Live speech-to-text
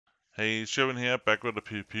Hey, Sherwin here, back with the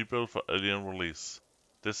PvP build for Elyon release.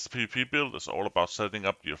 This PvP build is all about setting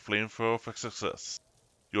up your Flamethrower for success.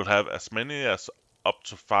 You'll have as many as up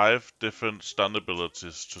to 5 different stun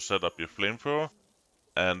abilities to set up your Flamethrower,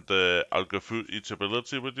 and I'll go through each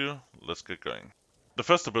ability with you. Let's get going. The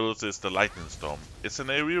first ability is the Lightning Storm. It's an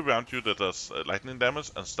area around you that does lightning damage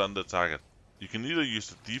and stun the target. You can either use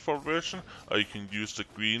the default version, or you can use the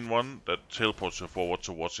green one that teleports you forward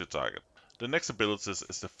towards your target. The next ability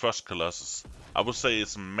is the Frost Colossus. I would say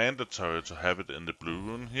it's mandatory to have it in the blue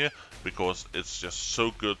rune here, because it's just so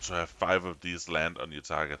good to have 5 of these land on your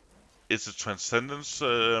target. It's a Transcendence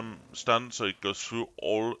stun, so it goes through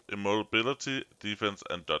all immobility, defense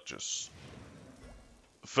and dodges.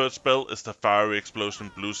 Third spell is the Fiery Explosion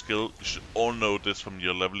blue skill. You should all know this from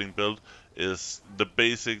your leveling build. Is the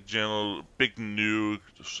basic general big nuke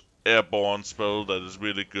airborne spell that is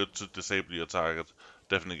really good to disable your target.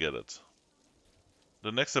 Definitely get it.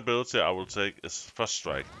 The next ability I will take is First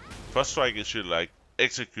Strike. First Strike is your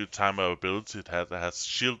execute timer ability that has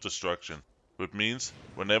shield destruction, which means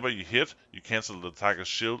whenever you hit, you cancel the target's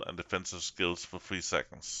shield and defensive skills for 3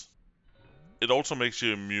 seconds. It also makes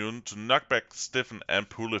you immune to knockback, stiffen and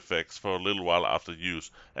pull effects for a little while after use,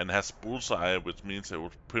 and has bullseye, which means it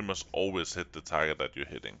will pretty much always hit the target that you're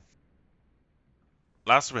hitting.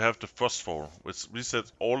 Last we have the Frostfall, which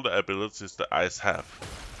resets all the abilities the ice have,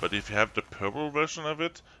 but if you have the purple version of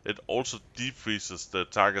it, it also deep freezes the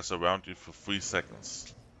targets around you for 3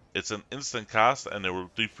 seconds. It's an instant cast and it will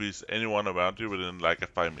deep freeze anyone around you within like a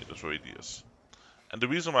 5 meters radius. And the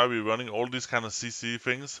reason why we're running all these kind of CC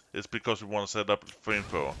things is because we want to set up a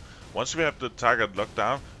Flamethrower. Once we have the target locked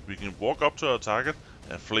down, we can walk up to our target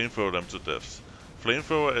and Flamethrower them to death.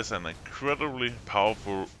 Flamethrower is an incredibly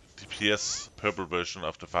powerful DPS purple version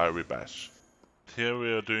of the Fiery Bash. Here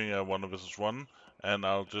we are doing a 1 vs 1, and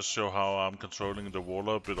I'll just show how I'm controlling the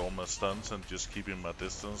Warlord with all my stuns and just keeping my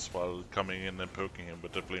distance while coming in and poking him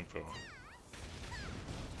with the Flamethrower.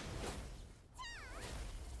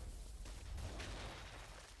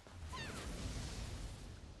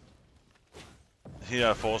 Here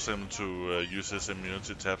I force him to use his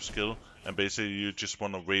immunity tap skill, and basically you just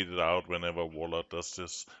want to wait it out whenever Warlord does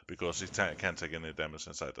this, because he can't take any damage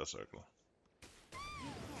inside that circle.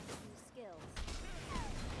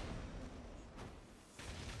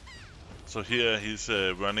 So here he's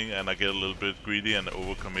running and I get a little bit greedy and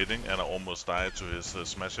overcommitting and I almost die to his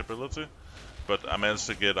smash ability. But I managed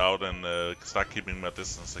to get out and start keeping my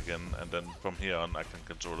distance again, and then from here on I can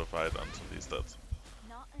control the fight until he's dead.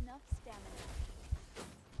 Not enough stamina.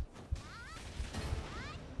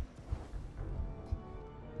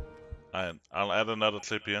 And I'll add another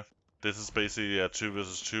clip here. This is basically a 2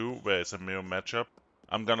 vs 2 where it's a mirror matchup.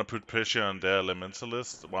 I'm gonna put pressure on their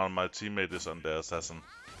Elementalist while my teammate is on their Assassin.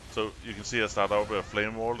 So you can see I start out with a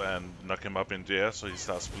flame wall and knock him up in the air so he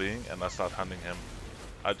starts fleeing, and I start hunting him.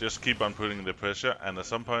 I just keep on putting the pressure, and at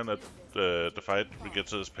some point at the fight we get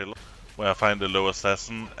to this pillar where I find the low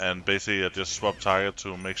assassin, and basically I just swap target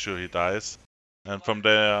to make sure he dies. And from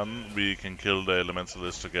there on we can kill the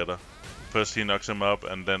Elementalist together. First he knocks him up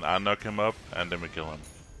and then I knock him up and then we kill him.